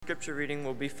scripture reading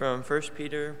will be from 1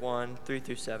 Peter 1,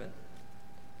 3-7.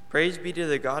 Praise be to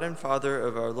the God and Father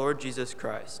of our Lord Jesus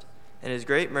Christ. In his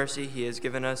great mercy he has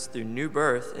given us through new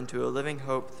birth into a living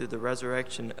hope through the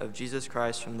resurrection of Jesus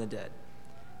Christ from the dead,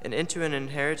 and into an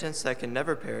inheritance that can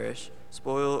never perish,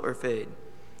 spoil, or fade.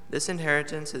 This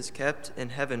inheritance is kept in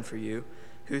heaven for you,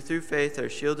 who through faith are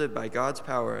shielded by God's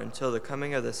power until the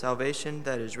coming of the salvation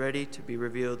that is ready to be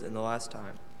revealed in the last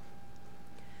time.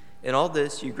 In all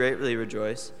this you greatly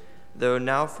rejoice, though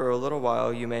now for a little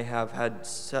while you may have had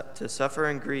to suffer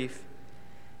in grief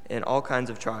in all kinds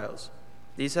of trials.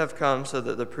 These have come so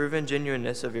that the proven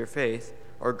genuineness of your faith,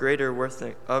 of greater worth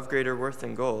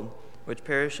than gold, which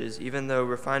perishes even though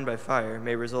refined by fire,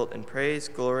 may result in praise,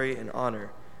 glory, and honor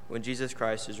when Jesus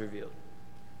Christ is revealed.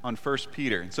 On 1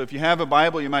 Peter. So if you have a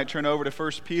Bible, you might turn over to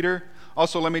 1 Peter.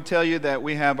 Also, let me tell you that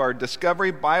we have our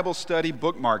Discovery Bible Study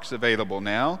bookmarks available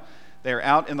now. They're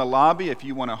out in the lobby if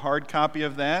you want a hard copy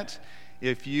of that.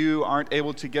 If you aren't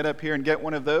able to get up here and get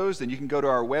one of those, then you can go to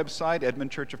our website,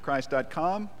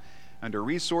 edmondchurchofchrist.com. Under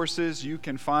Resources, you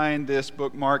can find this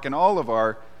bookmark and all of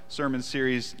our sermon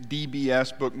series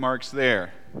DBS bookmarks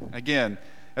there. Again,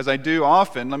 as I do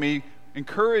often, let me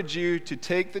encourage you to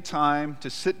take the time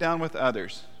to sit down with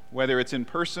others, whether it's in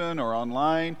person or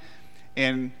online,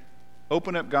 and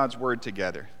open up God's Word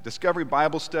together. Discovery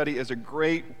Bible Study is a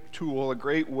great tool, a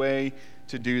great way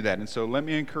to do that. And so let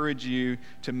me encourage you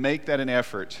to make that an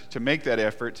effort,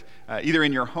 either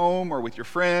in your home or with your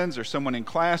friends or someone in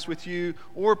class with you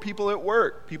or people at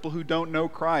work, people who don't know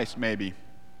Christ maybe.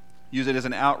 Use it as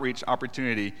an outreach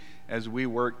opportunity as we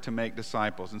work to make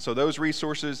disciples. And so those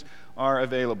resources are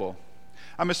available.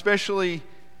 I'm especially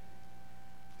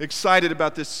excited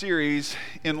about this series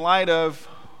in light of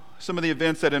some of the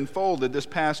events that unfolded this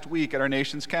past week at our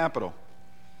nation's capital.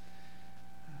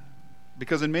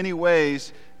 Because in many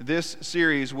ways, this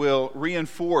series will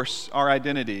reinforce our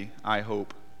identity, I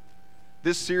hope.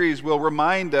 This series will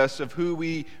remind us of who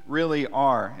we really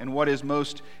are and what is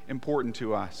most important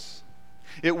to us.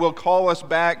 It will call us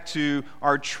back to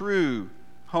our true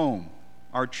home,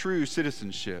 our true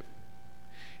citizenship.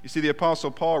 You see, the Apostle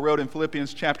Paul wrote in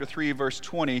Philippians chapter 3, verse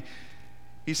 20,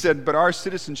 he said, "But our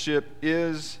citizenship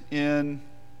is in,"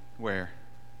 where?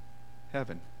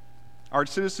 Heaven. Our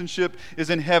citizenship is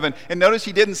in heaven. And notice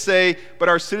he didn't say, "But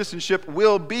our citizenship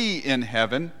will be in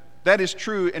heaven." That is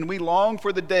true, and we long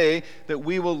for the day that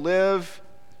we will live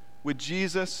with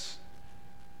Jesus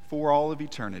for all of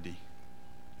eternity.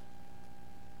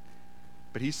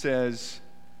 But he says,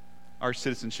 our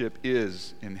citizenship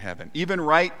is in heaven. Even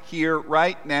right here,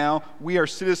 right now, we are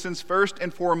citizens first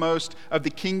and foremost of the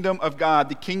kingdom of God,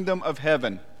 the kingdom of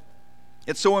heaven.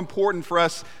 It's so important for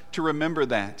us to remember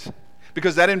that,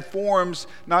 because that informs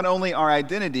not only our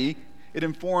identity, it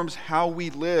informs how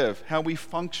we live, how we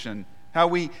function, how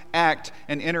we act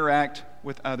and interact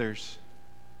with others.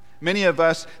 Many of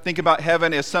us think about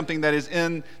heaven as something that is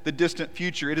in the distant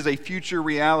future. It is a future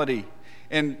reality.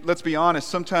 And let's be honest,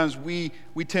 sometimes we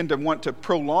tend to want to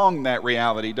prolong that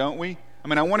reality, don't we? I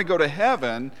mean, I want to go to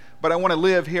heaven, but I want to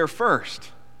live here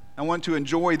first. I want to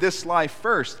enjoy this life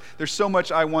first. There's so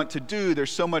much I want to do.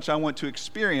 There's so much I want to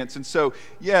experience. And so,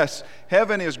 yes,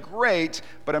 heaven is great,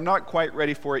 but I'm not quite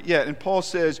ready for it yet. And Paul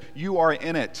says, you are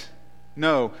in it.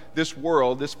 No, this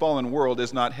world, this fallen world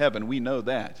is not heaven. We know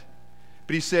that.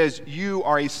 But he says, you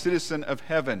are a citizen of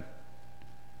heaven.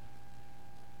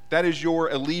 That is your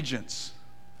allegiance.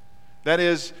 That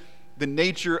is the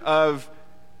nature of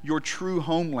your true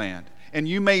homeland. And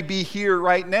you may be here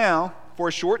right now for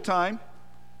a short time.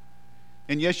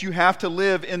 And yes, you have to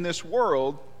live in this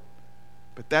world,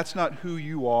 but that's not who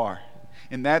you are.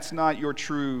 And that's not your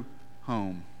true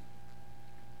home.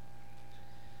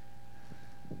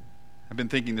 I've been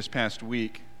thinking this past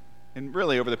week, and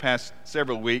really over the past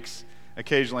several weeks,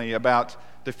 occasionally about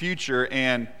the future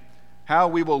and how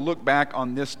we will look back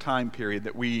on this time period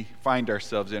that we find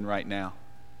ourselves in right now.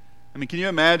 I mean, can you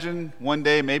imagine one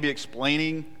day maybe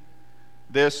explaining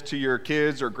this to your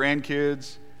kids or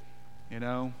grandkids? You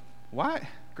know, why,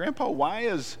 Grandpa, why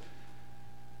is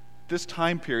this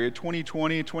time period,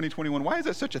 2020, 2021, why is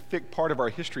that such a thick part of our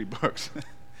history books?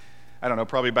 I don't know,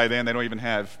 probably by then they don't even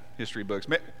have history books.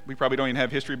 We probably don't even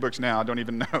have history books now, I don't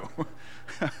even know.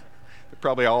 They're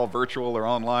probably all virtual or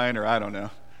online, or I don't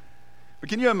know. But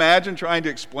can you imagine trying to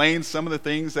explain some of the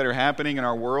things that are happening in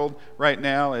our world right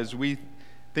now as we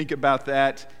think about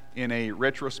that in a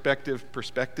retrospective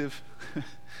perspective?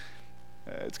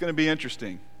 It's going to be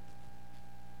interesting.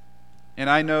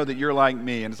 And I know that you're like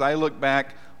me. And as I look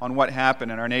back on what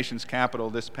happened in our nation's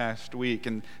capital this past week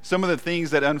and some of the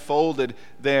things that unfolded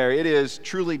there, it is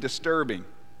truly disturbing.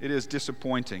 It is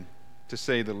disappointing, to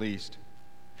say the least.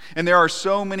 And there are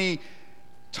so many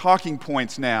talking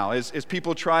points now as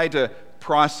people try to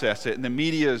process it, and the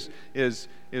media is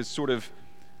sort of,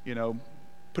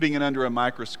 putting it under a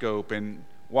microscope, and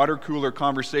water cooler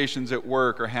conversations at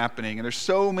work are happening, and there's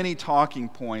so many talking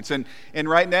points. And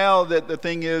right now, the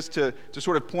thing is to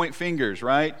sort of point fingers,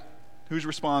 right? Who's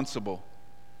responsible?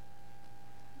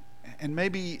 And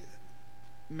maybe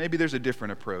there's a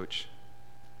different approach.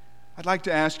 I'd like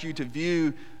to ask you to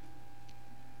view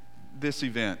this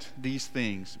event, these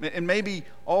things, and maybe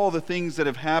all the things that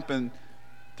have happened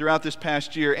throughout this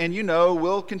past year, and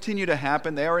will continue to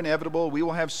happen. They are inevitable. We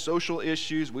will have social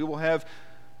issues. We will have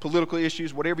political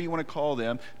issues, whatever you want to call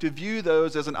them, to view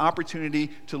those as an opportunity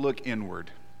to look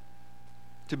inward,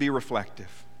 to be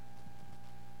reflective.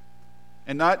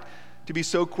 And not to be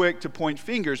so quick to point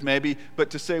fingers maybe, but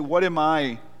to say, what am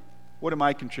I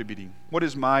contributing? What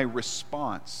is my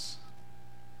response?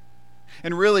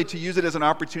 And really to use it as an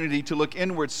opportunity to look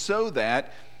inward so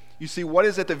that you see what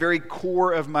is at the very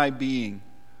core of my being.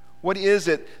 What is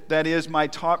it that is my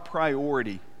top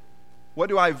priority? What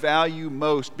do I value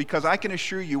most? Because I can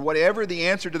assure you, whatever the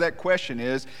answer to that question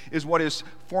is what is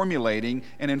formulating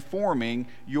and informing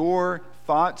your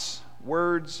thoughts,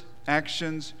 words,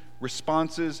 actions,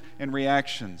 responses, and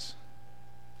reactions.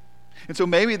 And so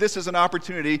maybe this is an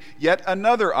opportunity, yet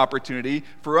another opportunity,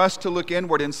 for us to look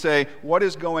inward and say, what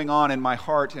is going on in my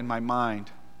heart and my mind?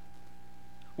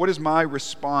 What is my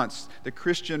response, the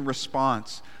Christian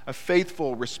response, a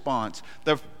faithful response,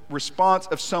 the response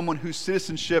of someone whose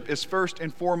citizenship is first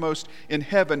and foremost in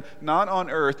heaven, not on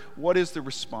earth? What is the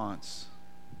response?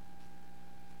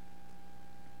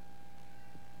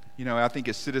 I think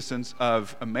as citizens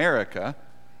of America,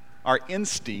 our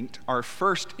instinct, our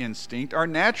first instinct, our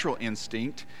natural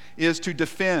instinct is to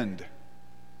defend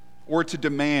or to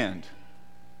demand.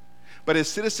 But as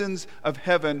citizens of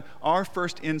heaven, our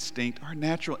first instinct, our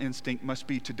natural instinct must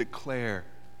be to declare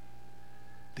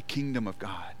the kingdom of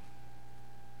God.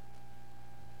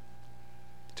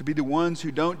 To be the ones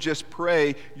who don't just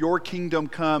pray, your kingdom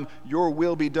come, your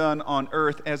will be done on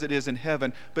earth as it is in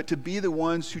heaven, but to be the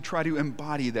ones who try to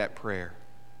embody that prayer,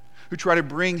 who try to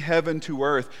bring heaven to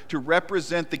earth, to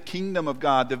represent the kingdom of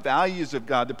God, the values of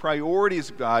God, the priorities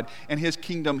of God, and His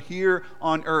kingdom here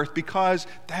on earth, because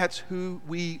that's who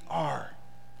we are.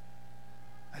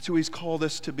 That's who He's called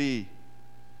us to be.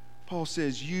 Paul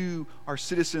says, you are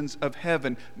citizens of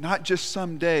heaven, not just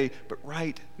someday, but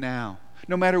right now.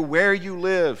 No matter where you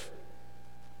live,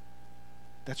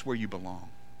 that's where you belong.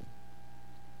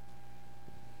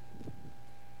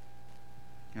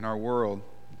 In our world,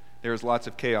 there's lots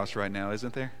of chaos right now,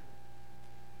 isn't there?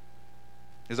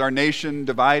 Is our nation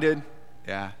divided?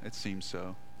 Yeah, it seems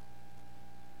so.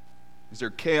 Is there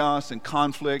chaos and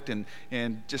conflict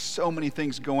and just so many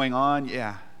things going on?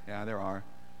 Yeah, there are.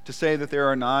 To say that there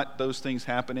are not those things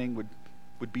happening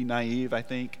would be naive, I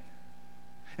think.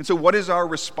 And so what is our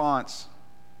response?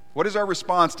 What is our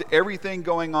response to everything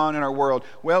going on in our world?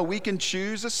 Well, we can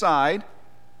choose a side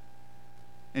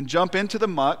and jump into the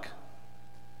muck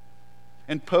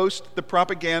and post the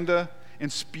propaganda and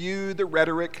spew the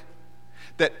rhetoric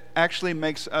that actually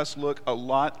makes us look a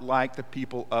lot like the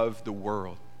people of the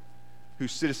world,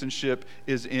 whose citizenship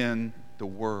is in the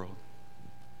world.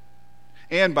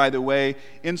 And, by the way,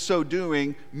 in so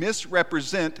doing,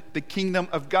 misrepresent the kingdom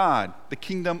of God, the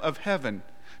kingdom of heaven,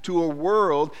 to a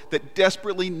world that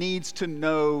desperately needs to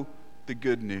know the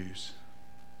good news.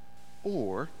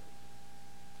 Or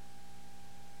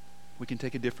we can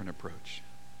take a different approach.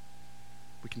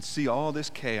 We can see all this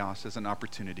chaos as an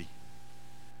opportunity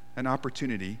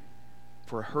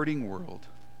for a hurting world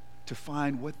to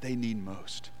find what they need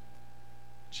most,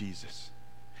 Jesus.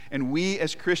 And we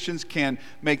as Christians can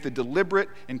make the deliberate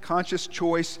and conscious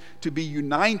choice to be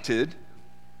united,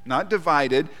 not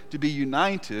divided, to be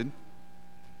united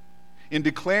in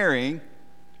declaring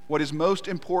what is most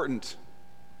important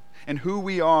and who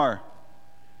we are,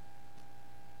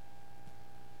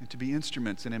 and to be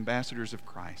instruments and ambassadors of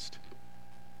Christ,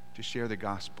 to share the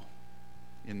gospel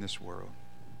in this world.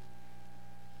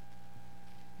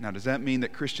 Now, does that mean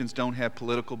that Christians don't have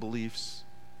political beliefs?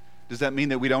 Does that mean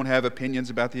that we don't have opinions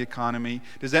about the economy?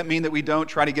 Does that mean that we don't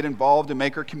try to get involved and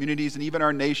make our communities and even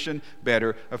our nation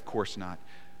better? Of course not.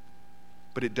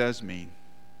 But it does mean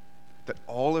that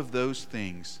all of those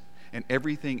things and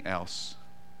everything else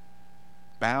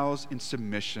bows in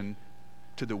submission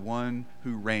to the one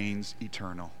who reigns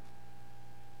eternal.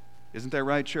 Isn't that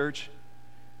right, church?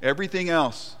 Everything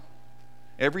else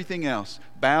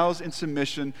bows in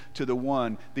submission to the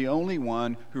one, the only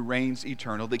one who reigns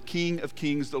eternal, the King of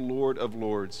kings, the Lord of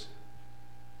lords.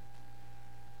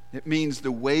 It means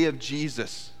the way of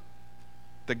Jesus,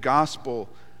 the gospel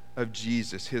of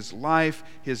Jesus. His life,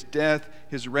 his death,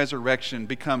 his resurrection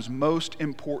becomes most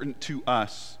important to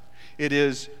us. It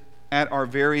is at our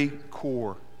very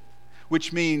core,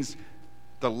 which means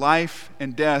the life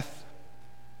and death,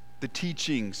 the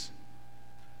teachings,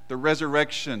 the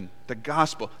resurrection, the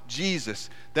gospel, Jesus,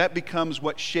 that becomes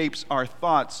what shapes our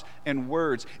thoughts and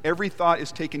words. Every thought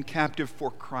is taken captive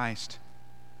for Christ.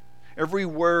 Every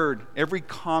word, every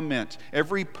comment,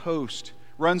 every post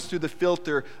runs through the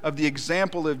filter of the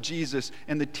example of Jesus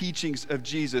and the teachings of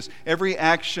Jesus. Every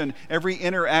action, every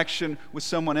interaction with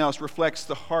someone else reflects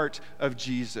the heart of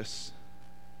Jesus.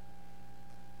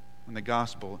 And the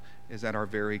gospel is at our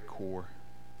very core.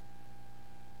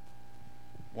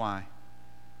 Why?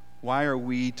 Why are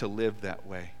we to live that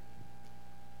way?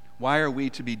 Why are we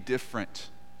to be different?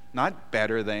 Not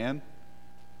better than,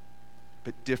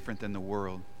 but different than the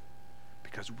world.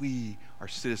 Because we are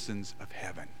citizens of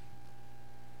heaven.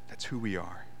 That's who we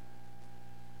are.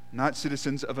 Not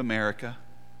citizens of America.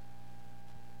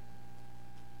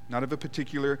 Not of a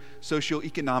particular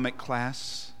socioeconomic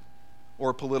class or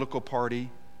a political party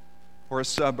or a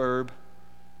suburb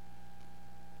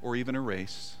or even a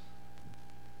race.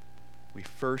 We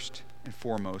first and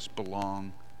foremost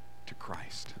belong to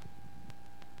Christ.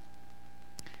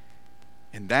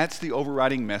 And that's the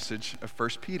overriding message of 1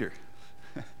 Peter.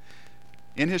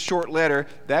 In his short letter,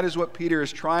 that is what Peter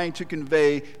is trying to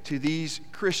convey to these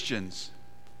Christians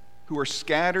who are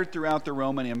scattered throughout the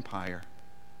Roman Empire.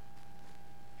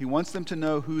 He wants them to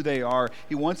know who they are.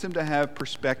 He wants them to have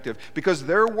perspective because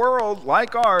their world,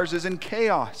 like ours, is in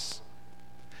chaos.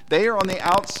 They are on the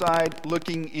outside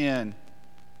looking in.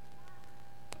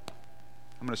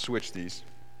 I'm going to switch these.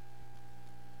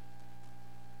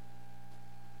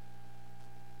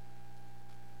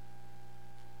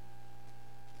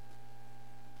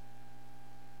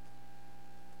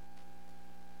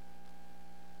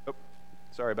 Oh,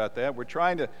 sorry about that. We're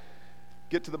trying to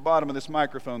get to the bottom of this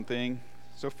microphone thing.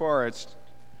 So far, it's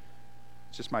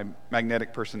just my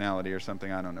magnetic personality or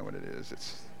something. I don't know what it is.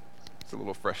 It's a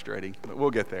little frustrating, but we'll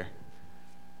get there.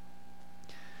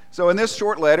 So in this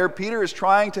short letter, Peter is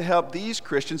trying to help these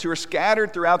Christians who are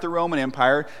scattered throughout the Roman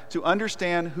Empire to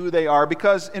understand who they are,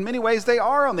 because in many ways they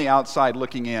are on the outside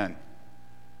looking in.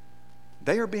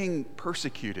 They are being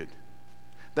persecuted.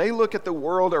 They look at the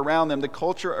world around them, the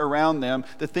culture around them,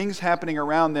 the things happening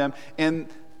around them, and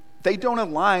they don't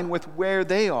align with where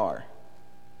they are.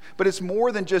 But it's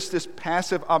more than just this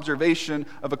passive observation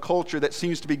of a culture that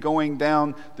seems to be going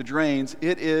down the drains.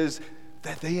 It is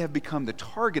that they have become the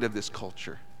target of this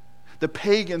culture. The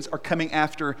pagans are coming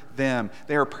after them.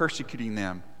 They are persecuting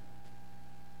them.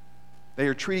 They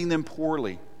are treating them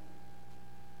poorly.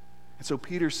 And so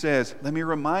Peter says, let me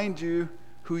remind you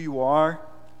who you are.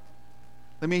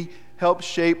 Let me help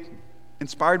shape,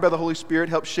 inspired by the Holy Spirit,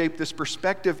 help shape this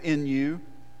perspective in you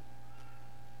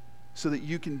so that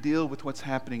you can deal with what's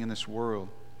happening in this world.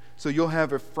 So you'll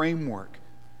have a framework,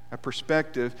 a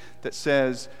perspective that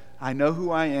says, I know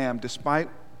who I am despite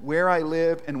where I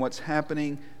live and what's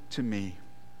happening to me.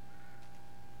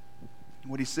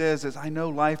 What he says is, I know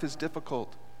life is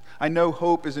difficult. I know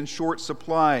hope is in short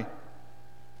supply.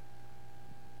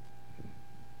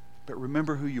 But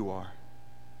remember who you are.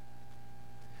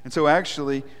 And so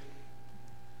actually,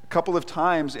 a couple of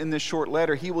times in this short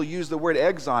letter, he will use the word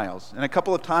exiles. And a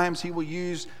couple of times he will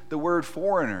use the word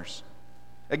foreigners,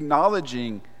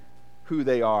 acknowledging who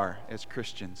they are as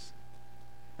Christians.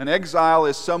 An exile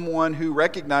is someone who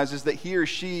recognizes that he or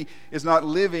she is not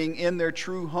living in their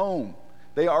true home.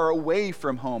 They are away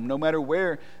from home, no matter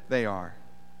where they are.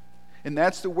 And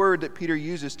that's the word that Peter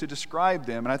uses to describe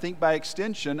them. And I think by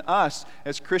extension, us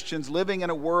as Christians living in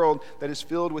a world that is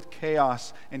filled with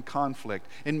chaos and conflict.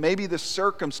 And maybe the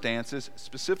circumstances,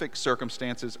 specific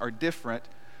circumstances, are different,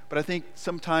 but I think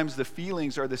sometimes the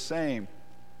feelings are the same.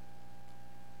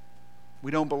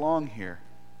 We don't belong here.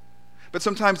 But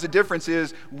sometimes the difference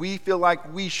is we feel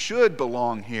like we should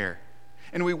belong here.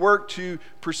 And we work to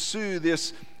pursue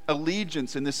this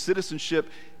allegiance and this citizenship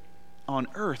on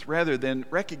earth rather than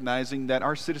recognizing that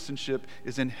our citizenship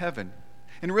is in heaven.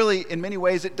 And really, in many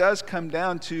ways, it does come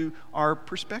down to our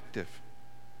perspective.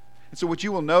 And so what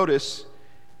you will notice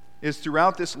is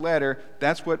throughout this letter,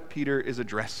 that's what Peter is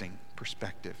addressing,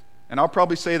 perspective. And I'll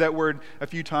probably say that word a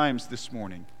few times this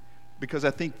morning because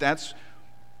I think that's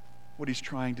what he's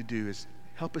trying to do, is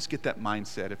help us get that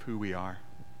mindset of who we are.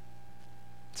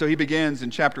 So he begins in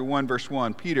chapter 1, verse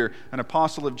 1, Peter, an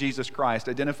apostle of Jesus Christ,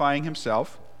 identifying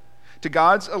himself, to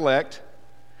God's elect,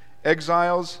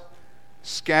 exiles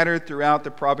scattered throughout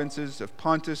the provinces of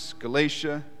Pontus,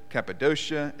 Galatia,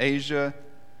 Cappadocia, Asia,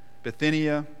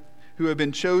 Bithynia, who have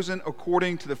been chosen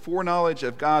according to the foreknowledge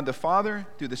of God the Father,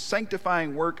 through the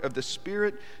sanctifying work of the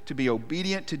Spirit, to be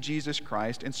obedient to Jesus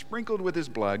Christ and sprinkled with his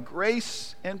blood,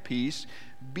 grace and peace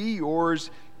be yours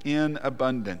in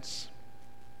abundance.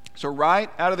 So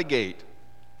right out of the gate,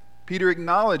 Peter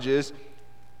acknowledges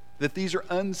that these are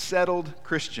unsettled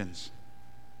Christians.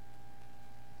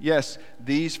 Yes,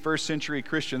 these first century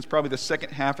Christians, probably the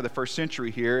second half of the first century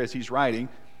here as he's writing,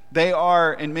 they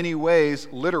are in many ways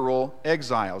literal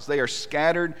exiles. They are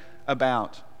scattered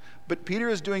about. But Peter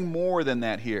is doing more than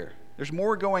that here. There's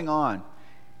more going on.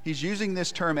 He's using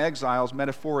this term exiles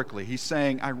metaphorically. He's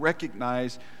saying, I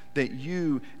recognize that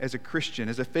you as a Christian,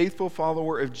 as a faithful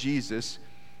follower of Jesus,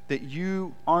 that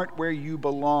you aren't where you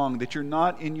belong, that you're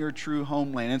not in your true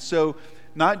homeland. And so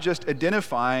not just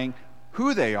identifying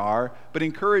who they are, but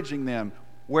encouraging them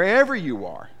wherever you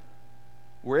are,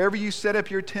 wherever you set up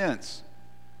your tents.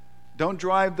 Don't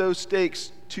drive those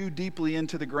stakes too deeply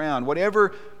into the ground.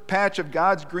 Whatever patch of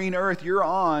God's green earth you're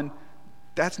on,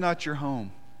 that's not your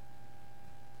home.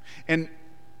 And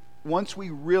once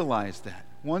we realize that,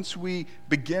 once we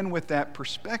begin with that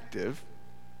perspective,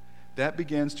 that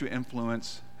begins to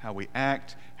influence how we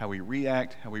act, how we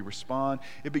react, how we respond.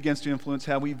 It begins to influence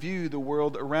how we view the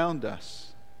world around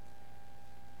us,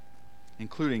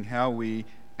 including how we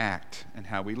act and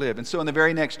how we live. And so in the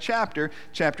very next chapter,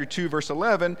 chapter 2, verse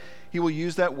 11, he will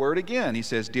use that word again. He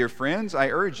says, Dear friends, I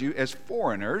urge you as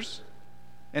foreigners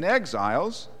and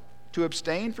exiles to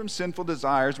abstain from sinful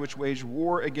desires which wage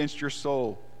war against your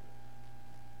soul.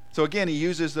 So again, he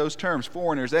uses those terms,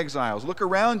 foreigners, exiles. Look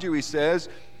around you, he says.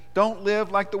 Don't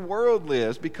live like the world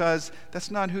lives, because that's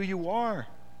not who you are.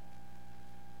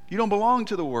 You don't belong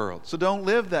to the world, so don't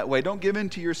live that way. Don't give in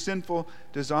to your sinful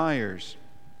desires.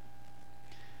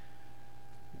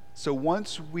 So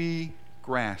once we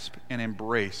grasp and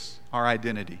embrace our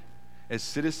identity as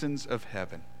citizens of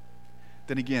heaven,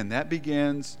 then again, that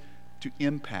begins to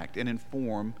impact and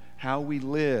inform how we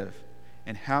live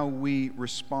and how we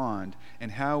respond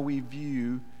and how we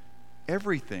view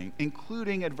everything,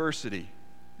 including adversity,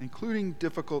 including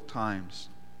difficult times.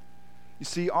 You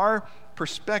see, our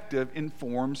perspective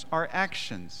informs our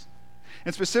actions.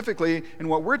 And specifically, in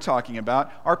what we're talking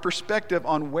about, our perspective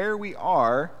on where we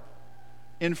are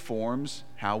informs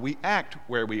how we act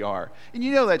where we are. And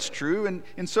you know that's true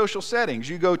in social settings.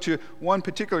 You go to one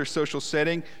particular social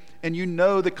setting and you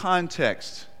know the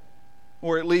context,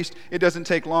 or at least it doesn't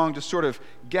take long to sort of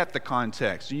get the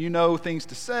context. You know things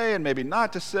to say and maybe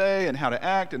not to say, and how to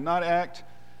act and not act.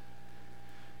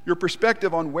 Your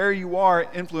perspective on where you are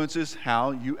influences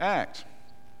how you act.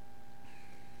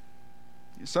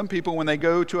 Some people, when they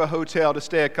go to a hotel to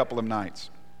stay a couple of nights,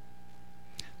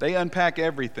 they unpack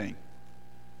everything.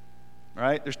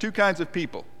 Right? There's two kinds of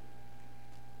people.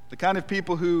 The kind of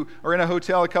people who are in a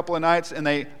hotel a couple of nights and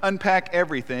they unpack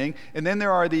everything. And then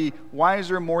there are the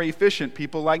wiser, more efficient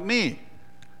people like me.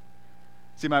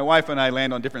 See, my wife and I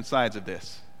land on different sides of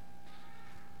this.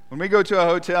 When we go to a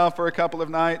hotel for a couple of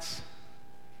nights,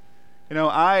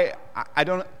 I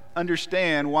don't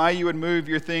understand why you would move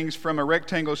your things from a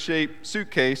rectangle-shaped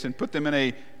suitcase and put them in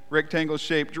a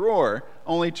rectangle-shaped drawer,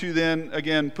 only to then,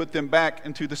 again, put them back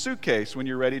into the suitcase when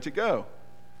you're ready to go.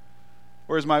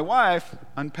 Whereas my wife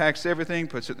unpacks everything,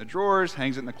 puts it in the drawers,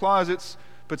 hangs it in the closets,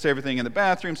 puts everything in the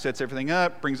bathroom, sets everything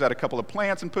up, brings out a couple of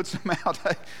plants and puts them out,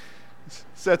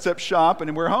 sets up shop, and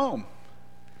then we're home.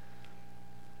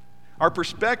 Our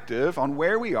perspective on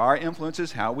where we are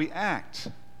influences how we act.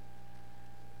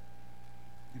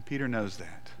 And Peter knows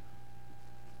that.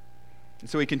 And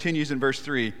so he continues in verse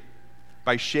 3,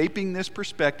 by shaping this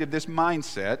perspective, this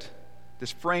mindset,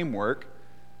 this framework,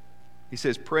 he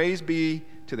says, Praise be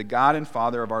to the God and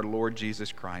Father of our Lord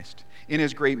Jesus Christ. In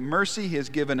his great mercy, he has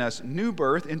given us new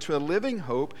birth into a living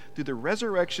hope through the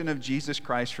resurrection of Jesus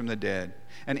Christ from the dead,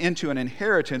 and into an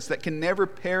inheritance that can never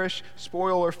perish,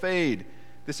 spoil, or fade.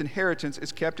 This inheritance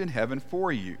is kept in heaven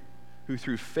for you, who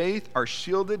through faith are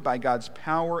shielded by God's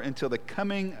power until the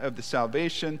coming of the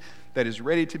salvation that is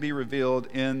ready to be revealed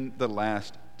in the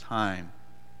last time.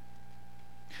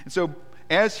 And so,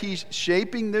 as he's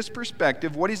shaping this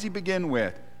perspective, what does he begin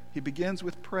with? He begins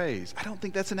with praise. I don't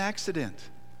think that's an accident.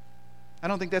 I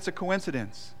don't think that's a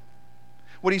coincidence.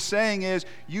 What he's saying is,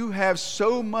 you have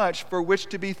so much for which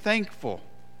to be thankful.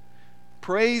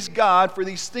 Praise God for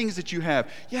these things that you have.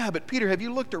 Yeah, but Peter, have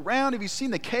you looked around? Have you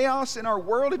seen the chaos in our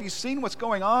world? Have you seen what's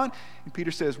going on? And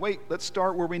Peter says, wait, let's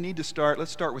start where we need to start.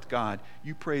 Let's start with God.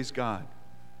 You praise God.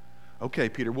 Okay,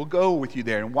 Peter, we'll go with you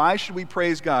there. And why should we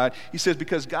praise God? He says,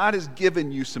 because God has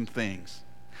given you some things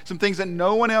that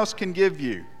no one else can give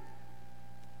you.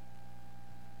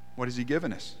 What has he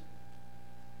given us?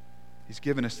 He's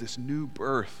given us this new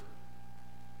birth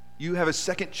You have a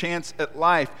second chance at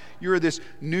life. You're this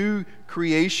new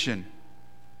creation.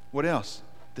 What else?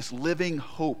 This living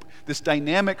hope, this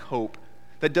dynamic hope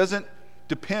that doesn't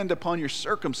depend upon your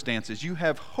circumstances. You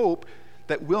have hope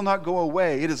that will not go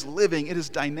away. It is living, it is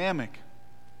dynamic.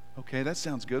 Okay, that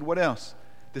sounds good. What else?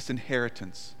 This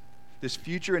inheritance, this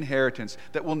future inheritance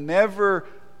that will never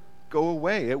go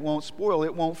away. It won't spoil,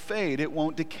 it won't fade, it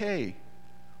won't decay.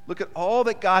 Look at all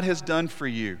that God has done for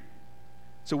you.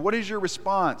 So what is your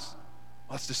response?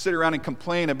 Well, it's to sit around and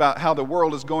complain about how the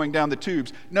world is going down the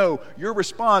tubes. No, your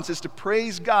response is to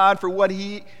praise God for what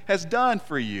He has done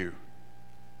for you.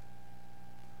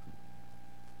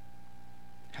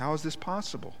 How is this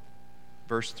possible?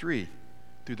 Verse 3,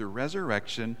 through the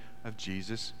resurrection of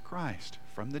Jesus Christ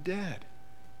from the dead.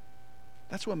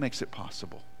 That's what makes it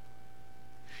possible.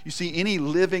 You see, any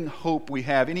living hope we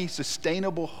have, any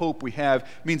sustainable hope we have,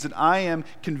 means that I am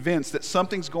convinced that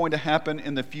something's going to happen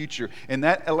in the future, and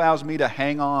that allows me to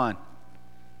hang on.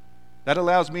 That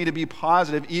allows me to be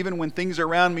positive even when things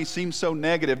around me seem so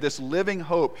negative. This living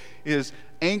hope is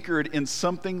anchored in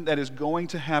something that is going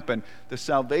to happen, the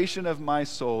salvation of my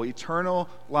soul, eternal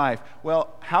life.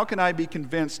 Well, how can I be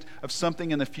convinced of something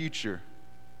in the future?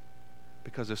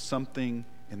 Because of something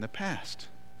in the past.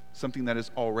 Something that has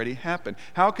already happened.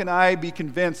 How can I be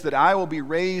convinced that I will be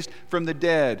raised from the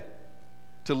dead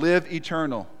to live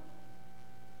eternal?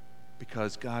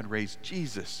 Because God raised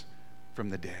Jesus from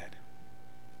the dead.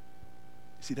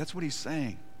 See, that's what he's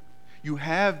saying. You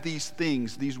have these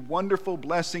things, these wonderful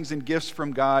blessings and gifts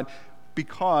from God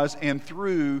because and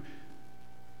through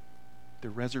the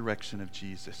resurrection of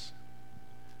Jesus.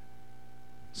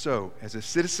 So, as a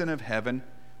citizen of heaven,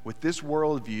 with this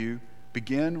worldview,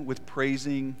 begin with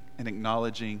praising and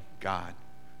acknowledging God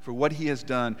for what He has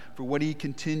done, for what He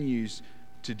continues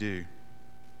to do.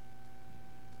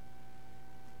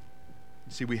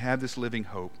 See, we have this living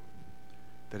hope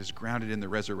that is grounded in the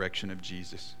resurrection of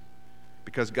Jesus.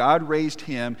 Because God raised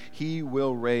Him, He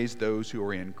will raise those who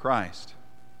are in Christ.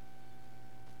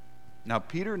 Now,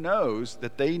 Peter knows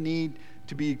that they need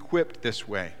to be equipped this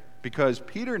way, because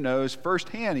Peter knows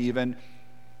firsthand even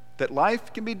that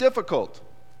life can be difficult.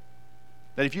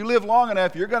 That if you live long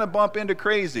enough, you're going to bump into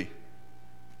crazy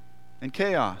and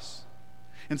chaos.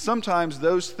 And sometimes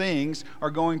those things are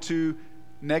going to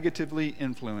negatively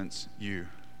influence you.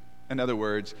 In other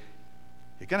words,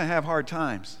 you're going to have hard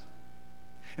times.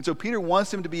 And so Peter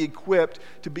wants them to be equipped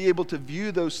to be able to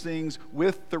view those things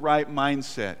with the right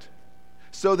mindset,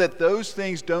 so that those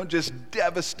things don't just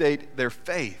devastate their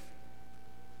faith.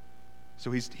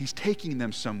 So he's taking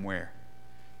them somewhere.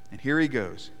 And here he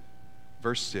goes.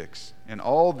 Verse 6, and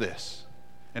all this,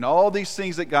 and all these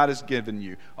things that God has given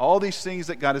you, all these things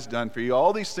that God has done for you,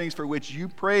 all these things for which you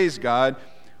praise God,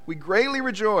 we greatly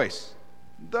rejoice,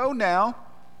 though now,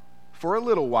 for a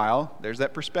little while, there's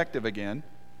that perspective again,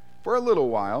 for a little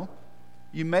while,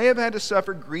 you may have had to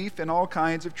suffer grief in all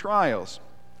kinds of trials.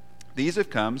 These have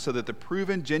come so that the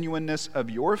proven genuineness of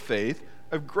your faith,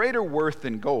 of greater worth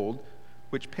than gold,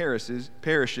 which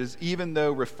perishes even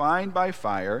though refined by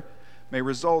fire, may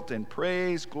result in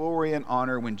praise, glory, and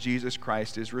honor when Jesus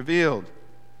Christ is revealed.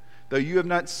 Though you have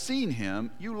not seen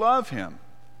Him, you love Him.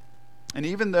 And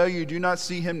even though you do not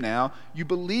see Him now, you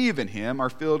believe in Him, are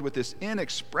filled with this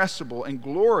inexpressible and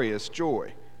glorious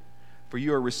joy. For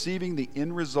you are receiving the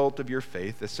end result of your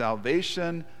faith, the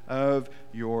salvation of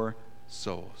your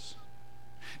souls.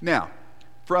 Now,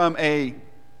 from a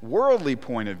worldly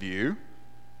point of view,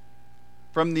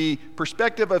 from the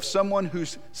perspective of someone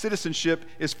whose citizenship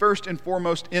is first and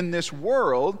foremost in this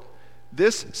world,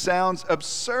 this sounds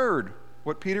absurd,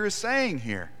 what Peter is saying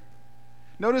here.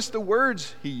 Notice the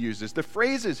words he uses, the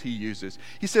phrases he uses.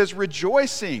 He says,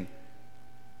 rejoicing.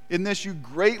 In this you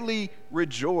greatly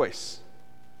rejoice.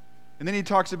 And then he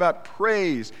talks about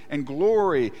praise and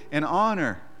glory and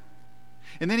honor.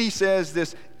 And then he says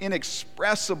this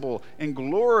inexpressible and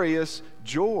glorious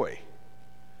joy.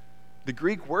 The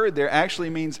Greek word there actually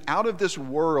means out of this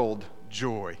world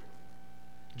joy.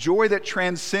 Joy that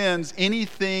transcends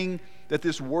anything that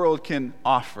this world can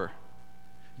offer.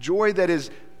 Joy that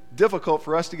is difficult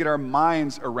for us to get our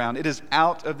minds around. It is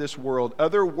out of this world,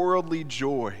 otherworldly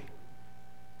joy.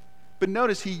 But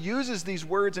notice he uses these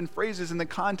words and phrases in the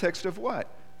context of what?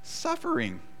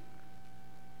 Suffering.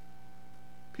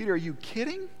 Peter, are you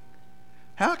kidding?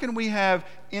 How can we have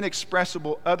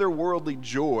inexpressible, otherworldly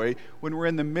joy when we're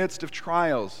in the midst of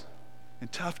trials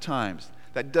and tough times?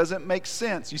 That doesn't make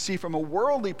sense. You see, from a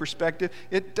worldly perspective,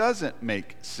 it doesn't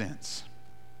make sense.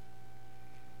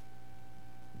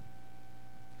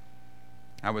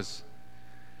 I was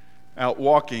out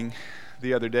walking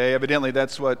the other day. Evidently,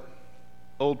 that's what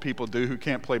old people do who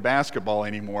can't play basketball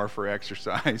anymore for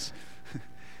exercise.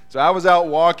 So I was out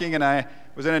walking, and I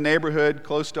was in a neighborhood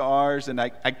close to ours, and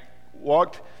I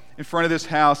walked in front of this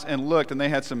house and looked, and they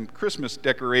had some Christmas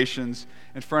decorations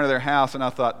in front of their house, and I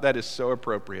thought, that is so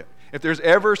appropriate. If there's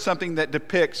ever something that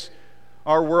depicts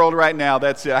our world right now,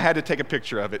 that's it. I had to take a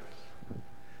picture of it.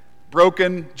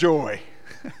 Broken joy.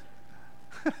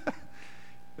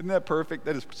 Isn't that perfect?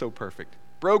 That is so perfect.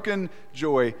 Broken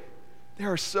joy.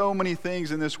 There are so many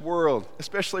things in this world,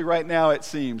 especially right now it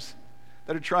seems,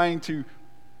 that are trying to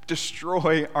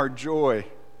destroy our joy.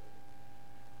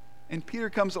 And Peter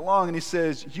comes along and he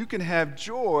says, you can have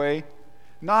joy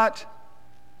not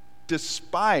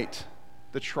despite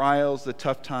the trials, the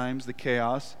tough times, the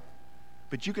chaos,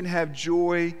 but you can have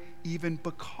joy even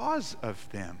because of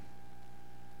them.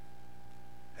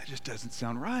 That just doesn't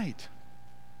sound right.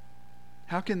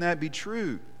 How can that be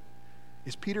true?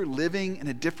 Is Peter living in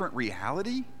a different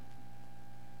reality?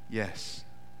 Yes.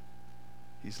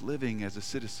 He's living as a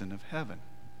citizen of heaven.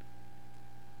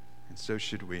 And so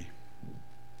should we.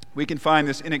 We can find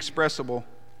this inexpressible,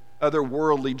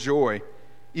 otherworldly joy,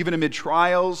 even amid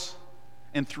trials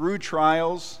and through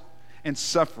trials and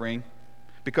suffering,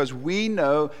 because we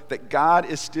know that God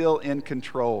is still in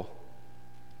control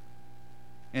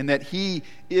and that He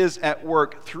is at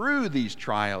work through these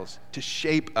trials to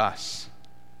shape us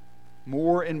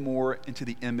more and more into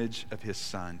the image of His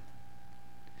Son.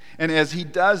 And as He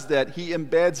does that, He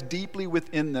embeds deeply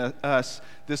within us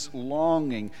this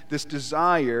longing, this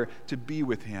desire to be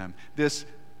with Him, this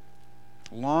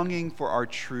longing for our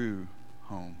true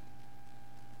home.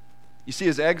 You see,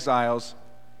 as exiles,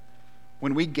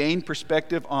 when we gain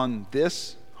perspective on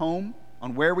this home,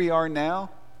 on where we are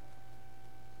now,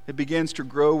 it begins to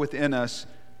grow within us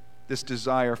this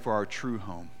desire for our true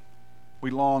home. We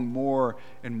long more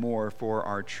and more for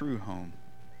our true home.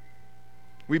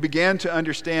 We began to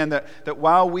understand that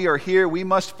while we are here, we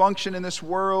must function in this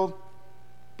world,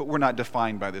 but we're not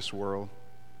defined by this world.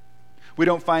 We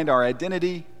don't find our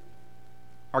identity.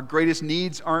 Our greatest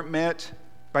needs aren't met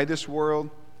by this world.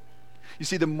 You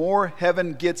see, the more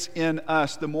heaven gets in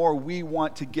us, the more we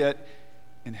want to get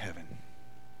in heaven.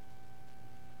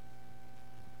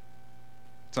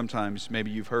 Sometimes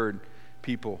maybe you've heard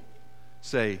people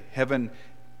say, heaven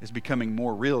is becoming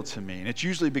more real to me. And it's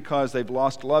usually because they've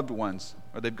lost loved ones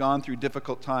or they've gone through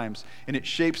difficult times. And it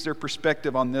shapes their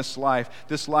perspective on this life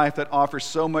that offers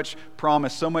so much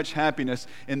promise, so much happiness.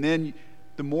 And then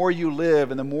the more you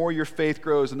live and the more your faith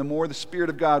grows and the more the Spirit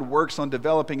of God works on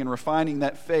developing and refining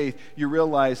that faith, you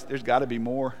realize there's got to be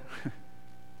more.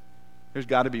 There's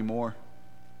got to be more.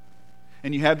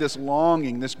 And you have this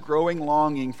longing, this growing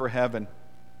longing for heaven.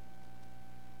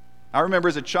 I remember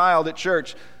as a child at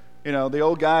church, the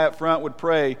old guy up front would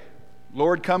pray,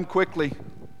 Lord, come quickly.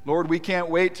 Lord, we can't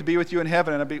wait to be with you in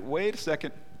heaven. And I'd be, wait a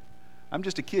second. I'm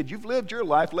just a kid. You've lived your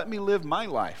life. Let me live my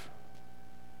life.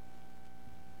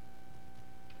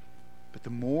 But the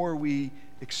more we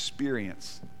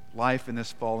experience life in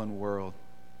this fallen world,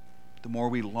 the more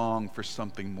we long for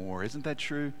something more. Isn't that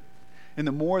true? And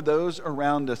the more those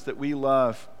around us that we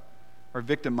love are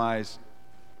victimized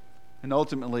and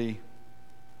ultimately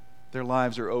their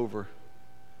lives are over,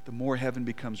 the more heaven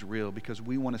becomes real because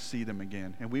we want to see them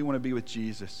again and we want to be with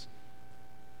Jesus.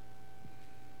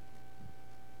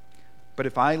 But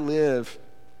if I live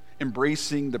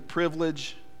embracing the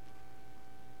privilege,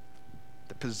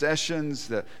 the possessions,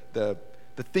 the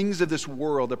things of this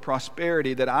world, the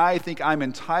prosperity that I think I'm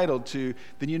entitled to,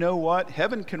 then you know what?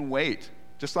 Heaven can wait.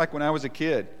 Just like when I was a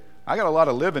kid. I got a lot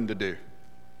of living to do.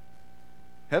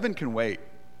 Heaven can wait.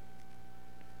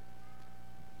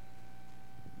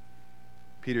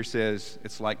 Peter says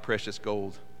it's like precious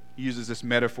gold. He uses this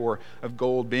metaphor of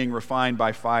gold being refined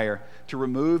by fire to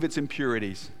remove its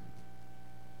impurities.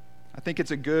 I think it's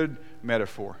a good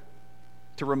metaphor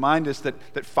to remind us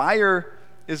that fire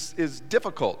is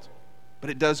difficult, but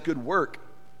it does good work.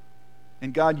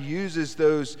 And God uses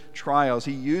those trials,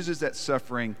 He uses that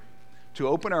suffering to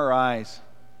open our eyes,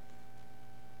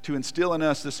 to instill in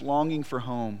us this longing for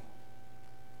home,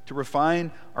 to refine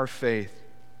our faith.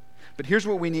 But here's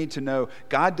what we need to know.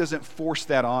 God doesn't force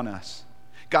that on us.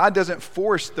 God doesn't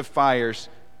force the fires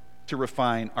to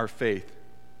refine our faith.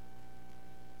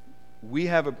 We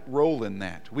have a role in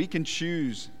that. We can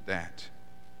choose that.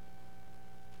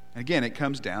 Again, it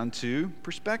comes down to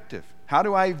perspective. How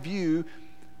do I view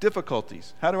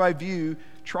difficulties? How do I view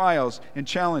trials and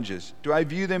challenges? Do I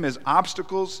view them as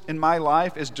obstacles in my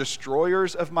life, as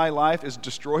destroyers of my life, as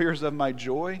destroyers of my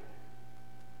joy?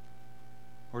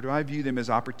 Or do I view them as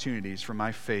opportunities for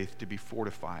my faith to be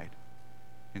fortified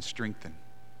and strengthened?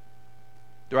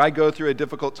 Do I go through a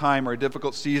difficult time or a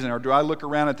difficult season, or do I look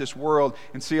around at this world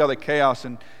and see all the chaos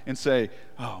and say,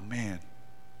 oh man,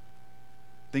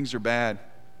 things are bad.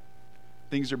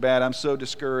 Things are bad. I'm so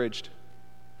discouraged.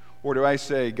 Or do I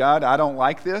say, God, I don't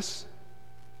like this.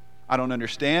 I don't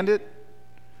understand it.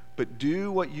 But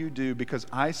do what you do because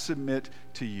I submit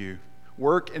to you.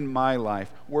 Work in my life.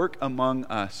 Work among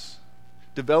us.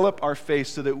 Develop our faith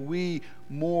so that we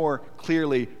more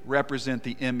clearly represent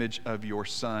the image of your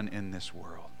Son in this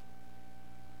world.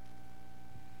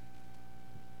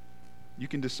 You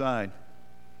can decide.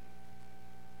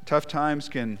 Tough times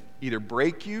can either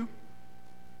break you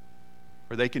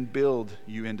or they can build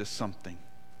you into something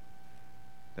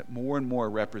that more and more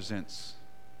represents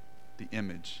the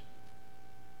image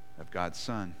of God's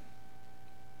Son,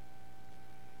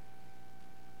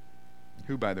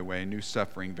 who, by the way, knew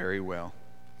suffering very well.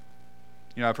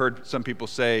 You know, I've heard some people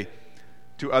say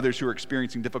to others who are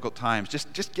experiencing difficult times,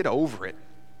 just get over it.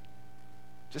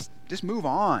 Just move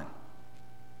on.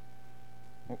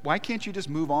 Why can't you just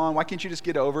move on? Why can't you just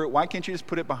get over it? Why can't you just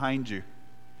put it behind you?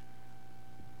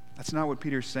 That's not what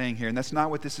Peter's saying here, and that's not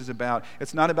what this is about.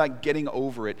 It's not about getting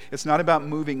over it. It's not about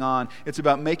moving on. It's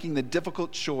about making the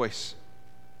difficult choice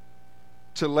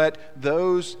to let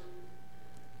those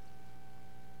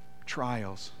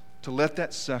trials, to let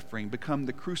that suffering become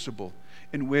the crucible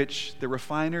in which the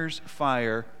refiner's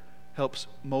fire helps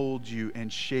mold you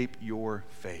and shape your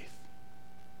faith.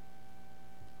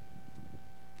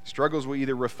 Struggles will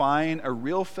either refine a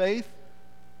real faith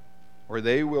or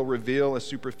they will reveal a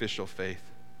superficial faith.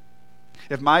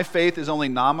 If my faith is only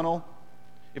nominal,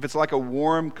 if it's like a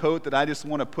warm coat that I just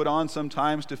want to put on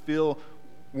sometimes to feel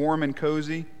warm and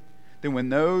cozy, then when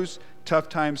those tough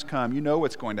times come, you know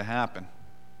what's going to happen.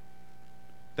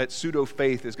 That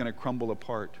pseudo-faith is going to crumble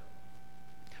apart.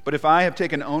 But if I have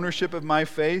taken ownership of my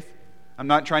faith, I'm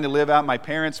not trying to live out my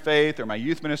parents' faith or my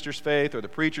youth minister's faith or the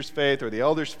preacher's faith or the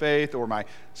elder's faith or my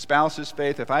spouse's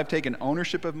faith. If I've taken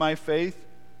ownership of my faith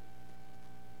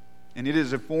and it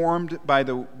is informed by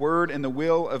the word and the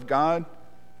will of God,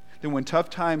 then when tough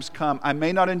times come, I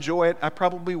may not enjoy it. I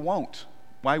probably won't.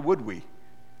 Why would we?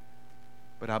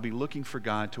 But I'll be looking for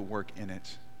God to work in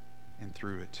it and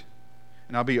through it.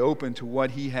 And I'll be open to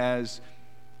what He has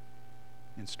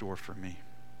in store for me.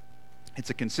 It's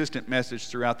a consistent message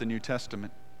throughout the New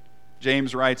Testament.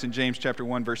 James writes in James chapter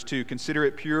 1, verse 2, "Consider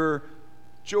it pure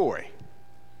joy,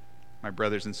 my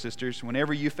brothers and sisters,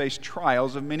 whenever you face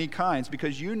trials of many kinds,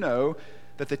 because you know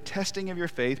that the testing of your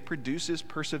faith produces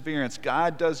perseverance."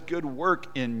 God does good work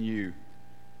in you.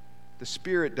 The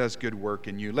Spirit does good work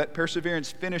in you. Let perseverance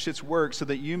finish its work so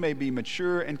that you may be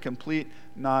mature and complete,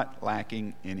 not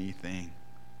lacking anything.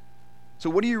 So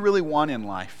what do you really want in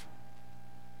life?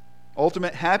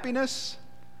 Ultimate happiness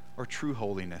or true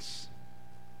holiness?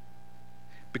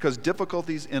 Because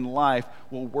difficulties in life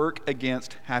will work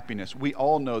against happiness. We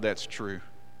all know that's true.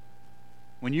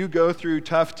 When you go through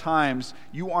tough times,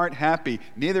 you aren't happy.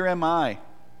 Neither am I.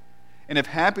 And if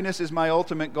happiness is my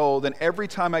ultimate goal, then every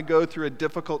time I go through a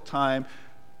difficult time,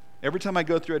 every time I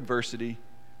go through adversity,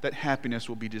 that happiness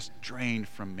will be just drained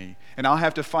from me. And I'll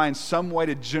have to find some way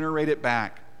to generate it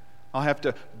back. I'll have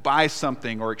to buy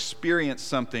something or experience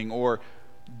something or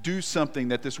do something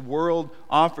that this world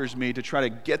offers me to try to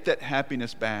get that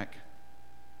happiness back.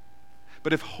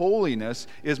 But if holiness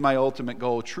is my ultimate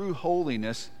goal, true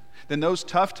holiness, then those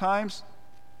tough times,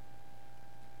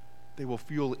 they will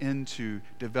fuel into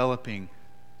developing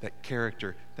that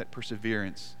character, that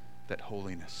perseverance, that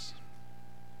holiness.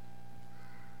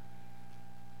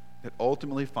 That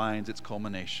ultimately finds its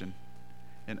culmination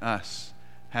in us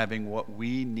having what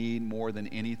we need more than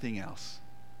anything else.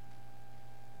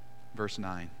 Verse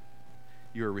 9,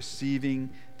 you are receiving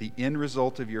the end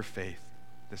result of your faith,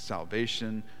 the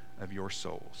salvation of your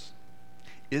souls.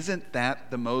 Isn't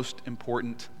that the most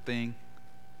important thing?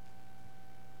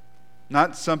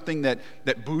 Not something that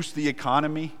boosts the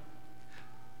economy,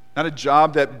 not a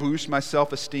job that boosts my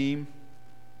self-esteem,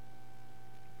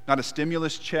 not a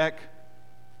stimulus check,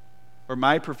 or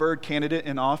my preferred candidate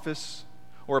in office,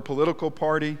 or a political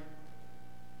party,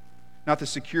 not the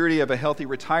security of a healthy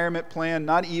retirement plan,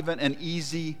 not even an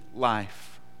easy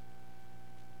life,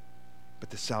 but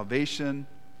the salvation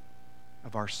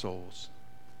of our souls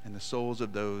and the souls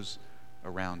of those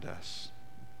around us.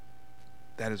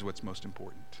 That is what's most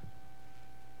important.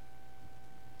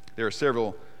 There are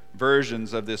several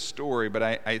versions of this story, but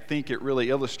I think it really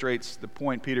illustrates the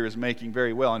point Peter is making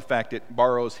very well. In fact, it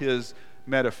borrows his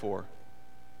metaphor.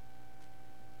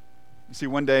 You see,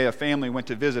 one day a family went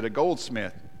to visit a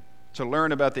goldsmith to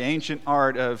learn about the ancient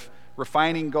art of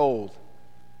refining gold.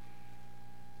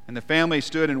 And the family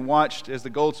stood and watched as the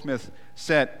goldsmith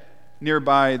set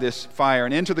nearby this fire,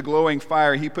 and into the glowing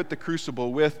fire he put the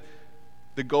crucible with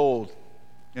the gold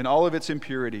and all of its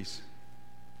impurities.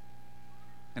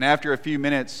 And after a few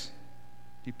minutes,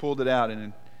 he pulled it out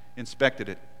and inspected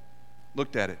it,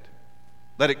 looked at it,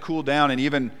 let it cool down, and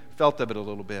even felt of it a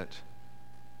little bit.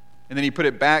 And then he put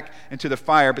it back into the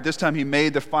fire, but this time he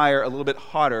made the fire a little bit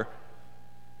hotter.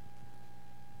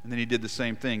 And then he did the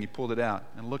same thing. He pulled it out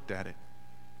and looked at it.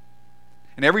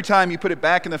 And every time he put it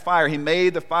back in the fire, he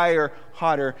made the fire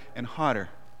hotter and hotter.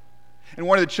 And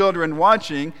one of the children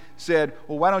watching said,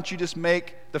 well, why don't you just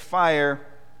make the fire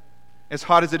as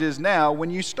hot as it is now when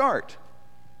you start?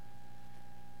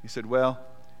 He said, well,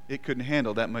 it couldn't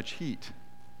handle that much heat.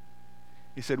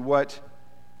 He said, what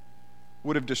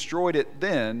would have destroyed it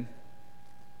then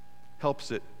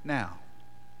helps it now.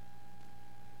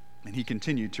 And he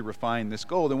continued to refine this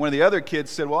gold. And one of the other kids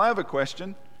said, well, I have a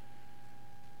question.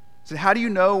 He said, how do you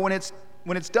know when it's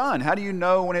done? How do you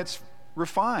know when it's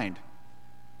refined?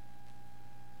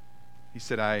 He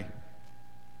said, I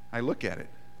look at it.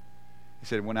 He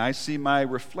said, when I see my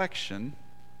reflection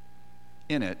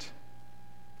in it,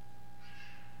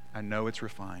 I know it's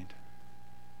refined.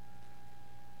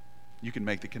 You can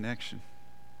make the connection.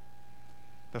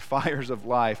 The fires of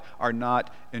life are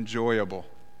not enjoyable.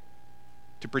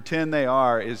 To pretend they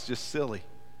are is just silly.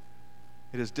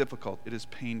 It is difficult. It is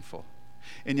painful.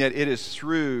 And yet it is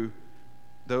through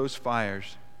those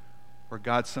fires where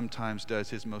God sometimes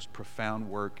does his most profound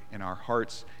work in our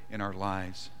hearts, in our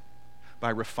lives, by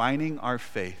refining our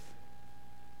faith.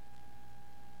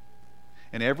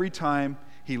 And every time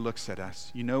he looks at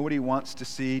us, you know what he wants to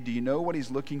see? Do you know what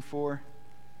he's looking for?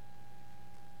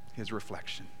 His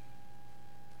reflection.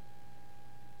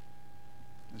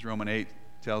 As Romans 8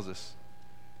 tells us,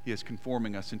 he is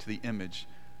conforming us into the image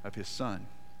of his Son.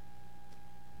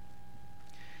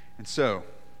 And so,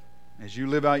 as you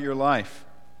live out your life,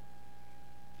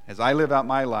 as I live out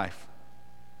my life,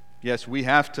 yes, we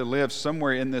have to live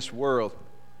somewhere in this world.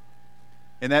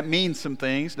 And that means some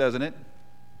things, doesn't it?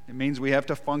 It means we have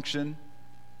to function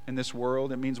in this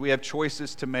world. It means we have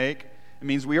choices to make. It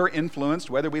means we are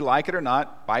influenced, whether we like it or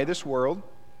not, by this world.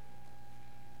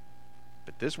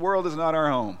 But this world is not our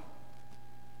home.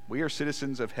 We are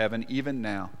citizens of heaven even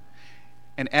now.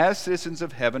 And as citizens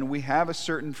of heaven, we have a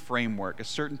certain framework, a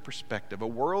certain perspective, a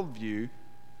worldview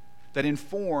that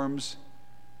informs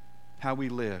how we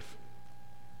live,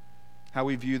 how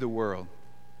we view the world,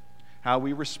 how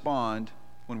we respond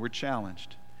when we're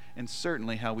challenged, and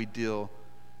certainly how we deal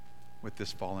with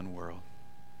this fallen world.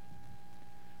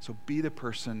 So be the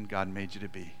person God made you to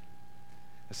be,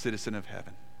 a citizen of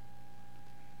heaven.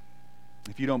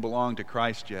 If you don't belong to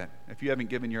Christ yet, if you haven't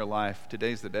given your life,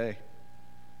 today's the day.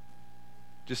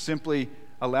 Just simply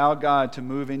allow God to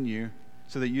move in you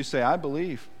so that you say, I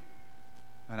believe,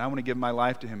 and I want to give my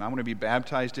life to him. I want to be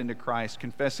baptized into Christ,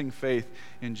 confessing faith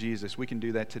in Jesus. We can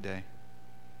do that today.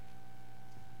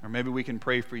 Or maybe we can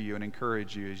pray for you and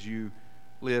encourage you as you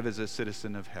live as a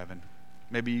citizen of heaven.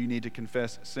 Maybe you need to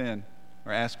confess sin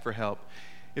or ask for help.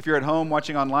 If you're at home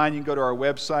watching online, you can go to our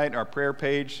website, our prayer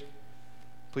page.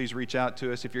 Please reach out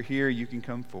to us. If you're here, you can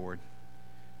come forward.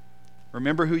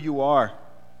 Remember who you are.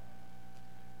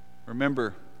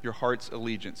 Remember your heart's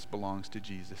allegiance belongs to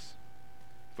Jesus.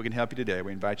 If we can help you today,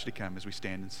 we invite you to come as we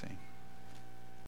stand and sing.